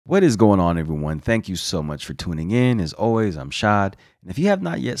What is going on, everyone? Thank you so much for tuning in. As always, I'm Shad. And if you have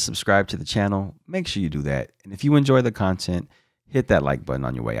not yet subscribed to the channel, make sure you do that. And if you enjoy the content, hit that like button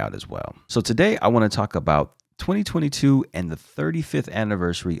on your way out as well. So today I want to talk about 2022 and the 35th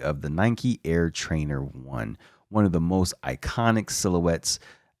anniversary of the Nike Air Trainer 1, one of the most iconic silhouettes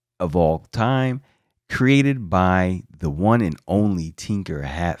of all time, created by the one and only Tinker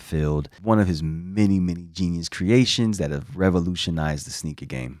Hatfield, one of his many genius creations that have revolutionized the sneaker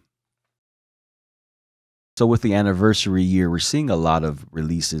game. So with the anniversary year, we're seeing a lot of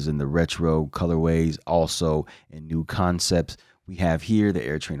releases in the retro colorways, also in new concepts. We have here the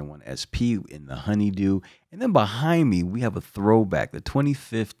Air Trainer 1 SP in the Honeydew. And then behind me, we have a throwback, the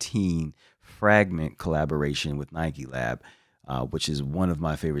 2015 Fragment collaboration with Nike Lab, which is one of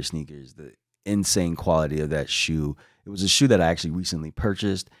my favorite sneakers. The insane quality of that shoe. It was a shoe that I actually recently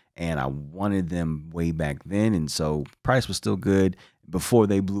purchased, and I wanted them way back then. And so price was still good. Before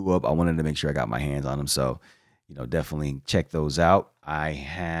they blew up, I wanted to make sure I got my hands on them. So, definitely check those out. I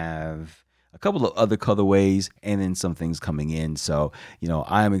have a couple of other colorways and then some things coming in. So,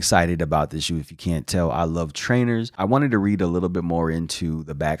 I am excited about this shoe. If you can't tell, I love trainers. I wanted to read a little bit more into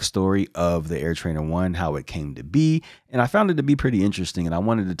the backstory of the Air Trainer 1, how it came to be. And I found it to be pretty interesting. And I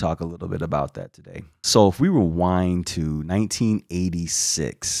wanted to talk a little bit about that today. So if we rewind to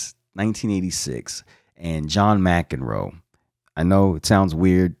 1986 and John McEnroe, I know it sounds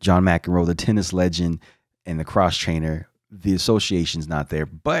weird. John McEnroe, the tennis legend and the cross trainer, the association's not there.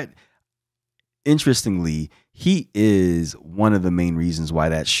 But interestingly, he is one of the main reasons why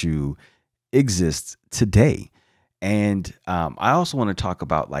that shoe exists today. And I also want to talk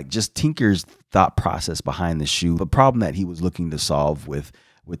about just Tinker's thought process behind the shoe, the problem that he was looking to solve with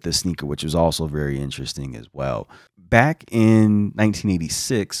the sneaker, which was also very interesting as well. Back in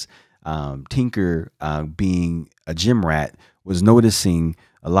 1986, Tinker, being a gym rat, was noticing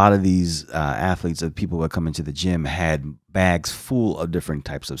a lot of these athletes, of people that come into the gym, had bags full of different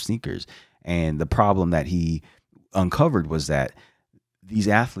types of sneakers. And the problem that he uncovered was that these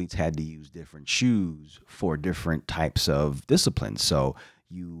athletes had to use different shoes for different types of disciplines. So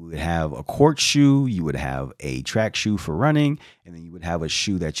you would have a court shoe, you would have a track shoe for running, and then you would have a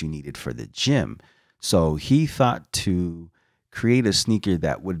shoe that you needed for the gym. So he thought to create a sneaker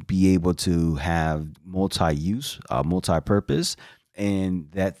that would be able to have multi-use, multi-purpose, and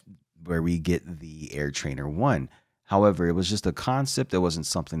that's where we get the Air Trainer 1. However, it was just a concept. It wasn't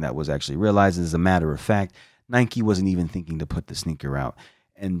something that was actually realized. As a matter of fact, Nike wasn't even thinking to put the sneaker out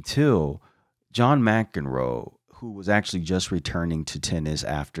until John McEnroe, who was actually just returning to tennis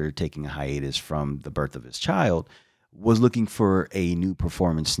after taking a hiatus from the birth of his child, was looking for a new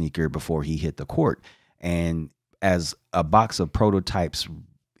performance sneaker before he hit the court. And as a box of prototypes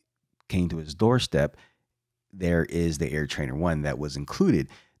came to his doorstep, there is the Air Trainer 1 that was included.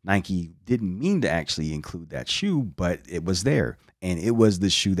 Nike didn't mean to actually include that shoe, but it was there. And it was the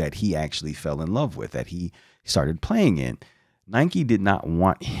shoe that he actually fell in love with, that he started playing in. Nike did not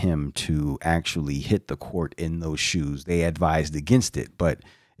want him to actually hit the court in those shoes. They advised against it. But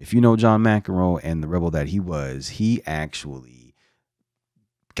if you know John McEnroe and the rebel that he was, he actually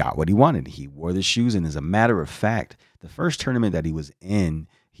got what he wanted. He wore the shoes. And as a matter of fact, the first tournament that he was in,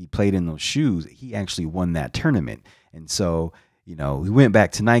 he played in those shoes. He actually won that tournament. And so, he went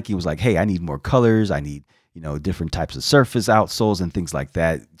back to Nike, was like, hey, I need more colors. I need, different types of surface outsoles and things like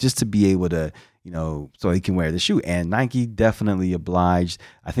that, just to be able to, so he can wear the shoe. And Nike definitely obliged.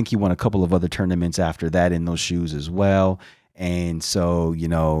 I think he won a couple of other tournaments after that in those shoes as well. And so,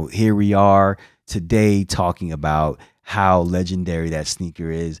 here we are today talking about how legendary that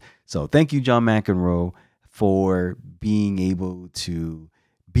sneaker is. So thank you, John McEnroe, for being able to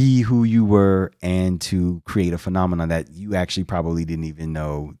be who you were and to create a phenomenon that you actually probably didn't even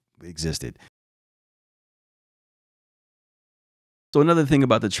know existed. So another thing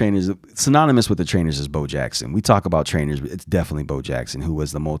about the trainers, synonymous with the trainers, is Bo Jackson. We talk about trainers, but it's definitely Bo Jackson, who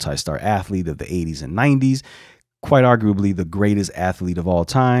was the multi-star athlete of the 80s and 90s, quite arguably the greatest athlete of all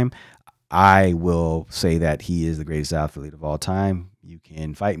time. I will say that he is the greatest athlete of all time. You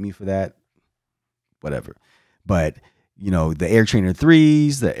can fight me for that, whatever. But the Air Trainer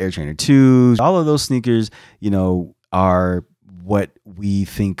 3s, the Air Trainer 2s, all of those sneakers, are what we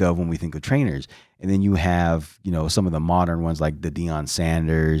think of when we think of trainers. And then you have, some of the modern ones like the Deion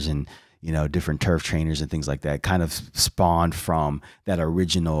Sanders and, different turf trainers and things like that kind of spawned from that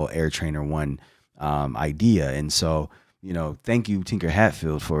original Air Trainer 1 idea. And so, thank you, Tinker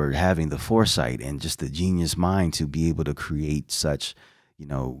Hatfield, for having the foresight and just the genius mind to be able to create such,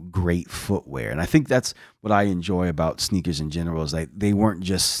 great footwear. And I think that's what I enjoy about sneakers in general, is like they weren't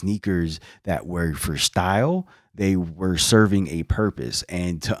just sneakers that were for style. they were serving a purpose.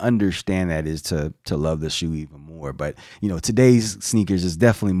 And to understand that is to love the shoe even more. But today's sneakers is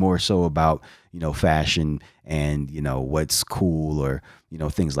definitely more so about fashion and what's cool, or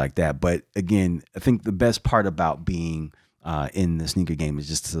things like that. But again, I think the best part about being in the sneaker game is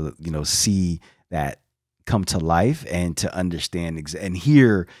just to see that come to life, and to understand and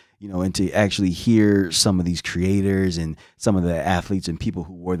hear, and to actually hear some of these creators and some of the athletes and people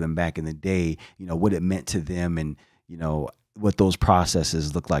who wore them back in the day, what it meant to them, and what those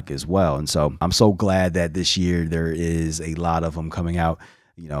processes look like as well. And so I'm so glad that this year there is a lot of them coming out.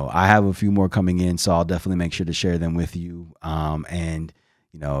 I have a few more coming in, so I'll definitely make sure to share them with you. And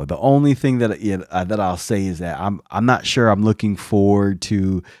the only thing that I'll say is that I'm not sure I'm looking forward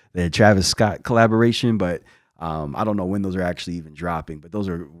to the Travis Scott collaboration, but I don't know when those are actually even dropping. But those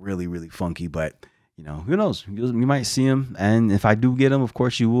are really, really funky. But who knows? You might see them, and if I do get them, of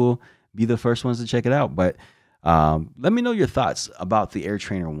course, you will be the first ones to check it out. But let me know your thoughts about the Air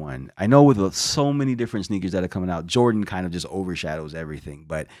Trainer 1. I know with so many different sneakers that are coming out, Jordan kind of just overshadows everything.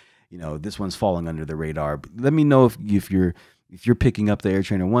 But this one's falling under the radar. But let me know if you're picking up the Air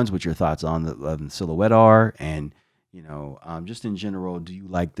Trainer 1s, what your thoughts on the silhouette are, and just in general, do you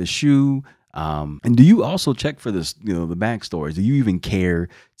like the shoe? And do you also check for this, the backstories? Do you even care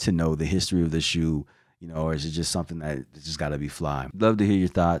to know the history of the shoe, or is it just something that it's just got to be fly? Love to hear your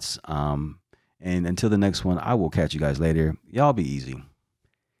thoughts. And until the next one, I will catch you guys later. Y'all be easy.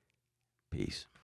 Peace.